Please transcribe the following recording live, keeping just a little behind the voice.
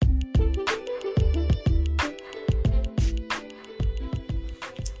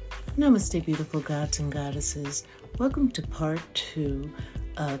Namaste, beautiful gods and goddesses. Welcome to part 2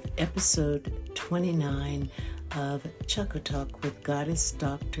 of episode 29 of Chakra Talk with Goddess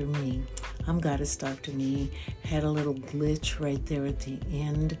Dr. Me. I'm Goddess Dr. Me. Had a little glitch right there at the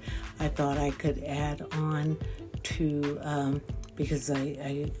end. I thought I could add on to, because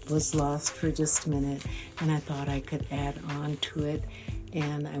I was lost for just a minute, and I thought I could add on to it,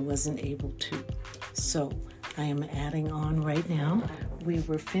 and I wasn't able to. So I am adding on right now. We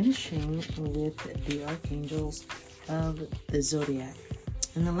were finishing with the Archangels of the Zodiac.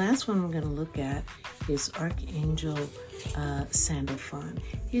 And the last one we're going to look at is Archangel Sandalphon.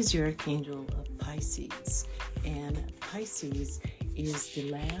 He's the Archangel of Pisces. And Pisces is the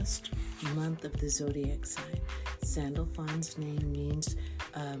last month of the Zodiac sign. Sandalphon's name means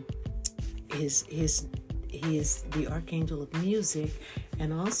he is the Archangel of music,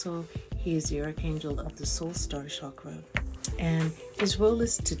 and also he is the Archangel of the Soul Star Chakra. And his role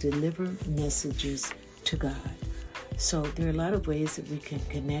is to deliver messages to God. So there are a lot of ways that we can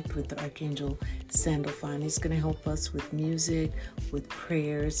connect with the Archangel Sandalphon. He's going to help us with music, with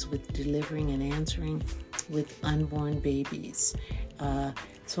prayers, with delivering and answering, with unborn babies.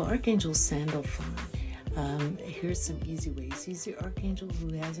 So Archangel Sandalphon, here's some easy ways. He's the Archangel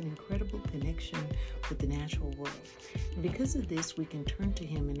who has an incredible connection with the natural world. And because of this, we can turn to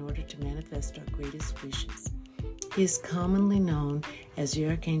him in order to manifest our greatest wishes. He is commonly known as the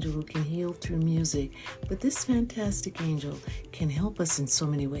Archangel who can heal through music, but this fantastic angel can help us in so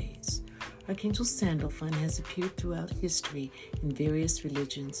many ways. Archangel Sandalphon has appeared throughout history in various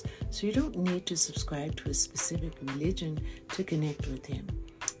religions, so you don't need to subscribe to a specific religion to connect with him.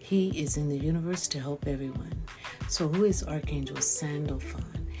 He is in the universe to help everyone. So who is Archangel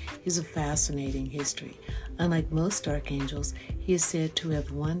Sandalphon? He's a fascinating history. Unlike most archangels, he is said to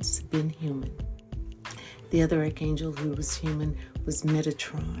have once been human. The other archangel who was human was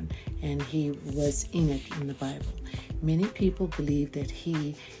Metatron, and he was Enoch in the Bible. Many people believe that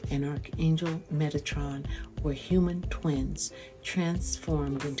he and Archangel Metatron were human twins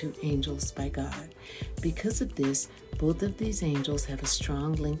transformed into angels by God. Because of this, both of these angels have a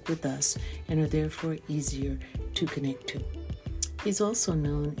strong link with us and are therefore easier to connect to. He's also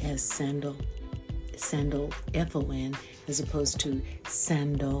known as Sandalphon, as opposed to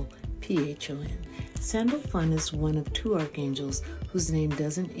Phon. Sandalphon is one of two archangels whose name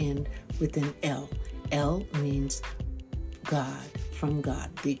doesn't end with an L. L means God, from God,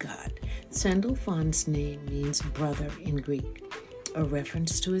 the God. Sandalphon's name means brother in Greek, a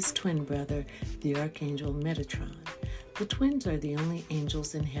reference to his twin brother, the Archangel Metatron. The twins are the only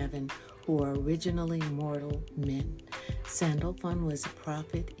angels in heaven who are originally mortal men. Sandalphon was a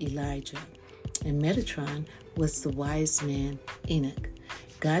prophet, Elijah, and Metatron was the wise man, Enoch.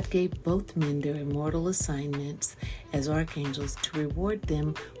 God gave both men their immortal assignments as archangels to reward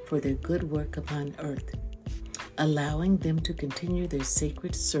them for their good work upon earth, allowing them to continue their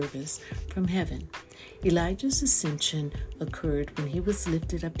sacred service from heaven. Elijah's ascension occurred when he was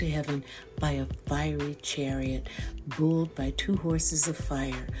lifted up to heaven by a fiery chariot, bulled by 2 horses of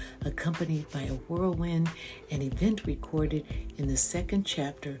fire, accompanied by a whirlwind, an event recorded in the 2nd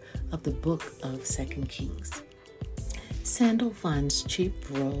chapter of the book of 2 Kings. Sandalphon's chief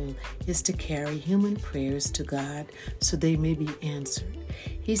role is to carry human prayers to God so they may be answered.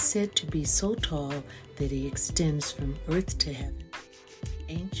 He's said to be so tall that he extends from earth to heaven.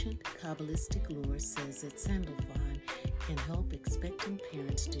 Ancient Kabbalistic lore says that Sandalphon can help expectant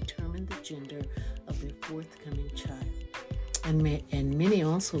parents determine the gender of their forthcoming child. And many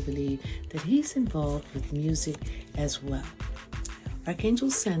also believe that he's involved with music as well. Archangel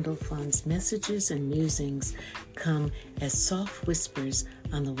Sandalphon's messages and musings come as soft whispers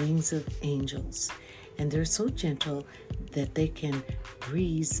on the wings of angels, and they're so gentle that they can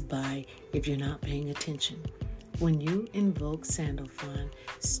breeze by if you're not paying attention. When you invoke Sandalphon,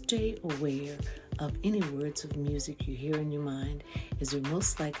 stay aware of any words of music you hear in your mind, as they're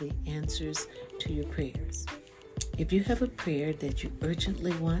most likely answers to your prayers. If you have a prayer that you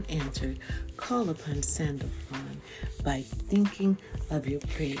urgently want answered, call upon Sandalphon by thinking of your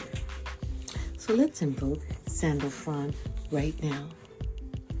prayer. So let's invoke Sandalphon right now.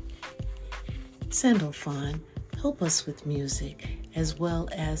 Sandalphon, help us with music as well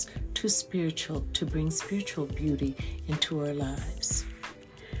as to bring spiritual beauty into our lives.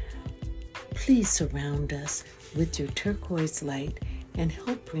 Please surround us with your turquoise light and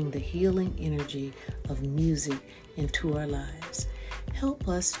help bring the healing energy of music into our lives. Help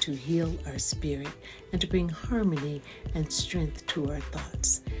us to heal our spirit and to bring harmony and strength to our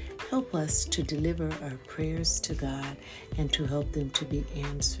thoughts. Help us to deliver our prayers to God and to help them to be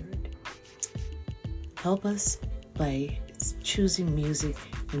answered. Help us by choosing music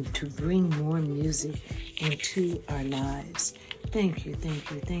and to bring more music into our lives. Thank you,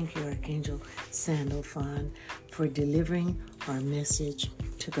 Archangel Sandalphon, for delivering our message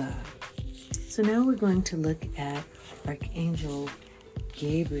to God. So now we're going to look at Archangel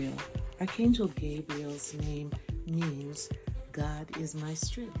Gabriel. Archangel Gabriel's name means God is my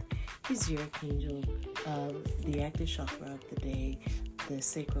strength. He's the archangel of the active chakra of the day, the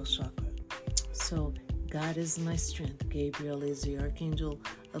sacral chakra. So God is my strength. Gabriel is the archangel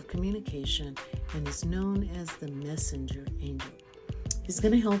of communication and is known as the messenger angel. He's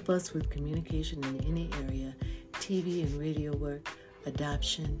going to help us with communication in any area: TV and radio work,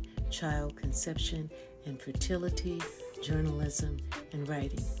 adoption, child conception and fertility, journalism, and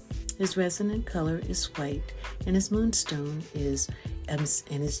writing. His resonant color is white, and his moonstone is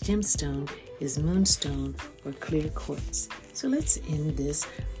his gemstone is moonstone or clear quartz. So let's end this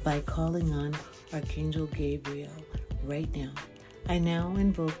by calling on Archangel Gabriel right now. I now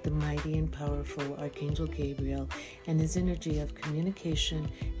invoke the mighty and powerful Archangel Gabriel and his energy of communication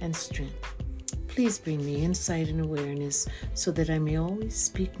and strength. Please bring me insight and awareness so that I may always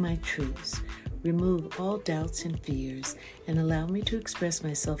speak my truths. Remove all doubts and fears and allow me to express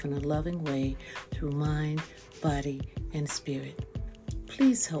myself in a loving way through mind, body, and spirit.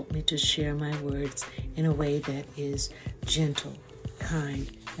 Please help me to share my words in a way that is gentle,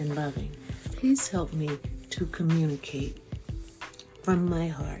 kind, and loving. Please help me to communicate from my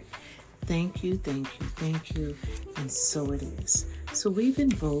heart. Thank you, and so it is. So we've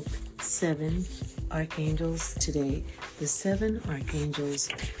invoked 7 archangels today, the 7 archangels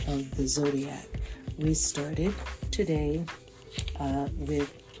of the Zodiac. We started today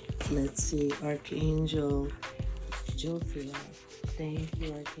with, Archangel Jophiel. Thank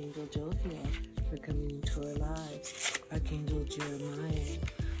you, Archangel Jophiel, for coming into our lives. Archangel Jeremiah,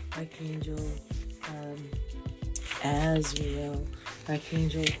 Archangel Azrael,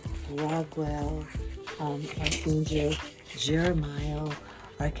 Archangel Raguel, Archangel Jeremiah,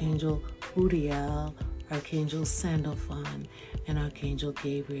 Archangel Uriel, Archangel Sandalphon, and Archangel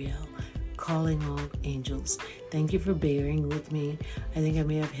Gabriel, calling all angels. Thank you for bearing with me. I think I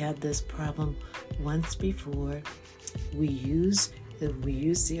may have had this problem once before. We use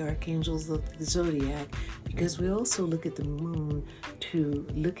the archangels of the Zodiac because we also look at the moon to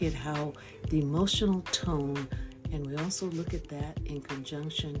look at how the emotional tone, and we also look at that in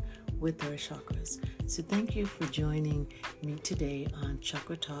conjunction with our chakras. So thank you for joining me today on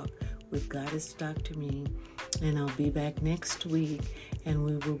Chakra Talk with Goddess Dr. Me, and I'll be back next week, and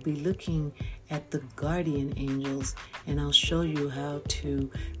we will be looking at the guardian angels, and I'll show you how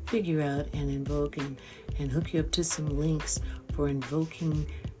to figure out and invoke and hook you up to some links for invoking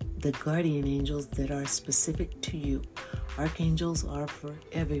the guardian angels that are specific to you. Archangels are for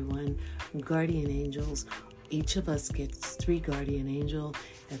everyone. Guardian angels, each of us gets 3 guardian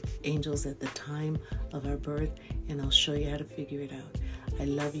angels at the time of our birth, and I'll show you how to figure it out. I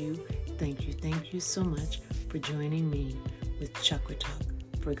love you. Thank you so much for joining me with Chakra Talk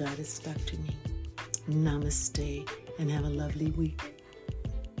for Goddess Dr. Me. Namaste, and have a lovely week.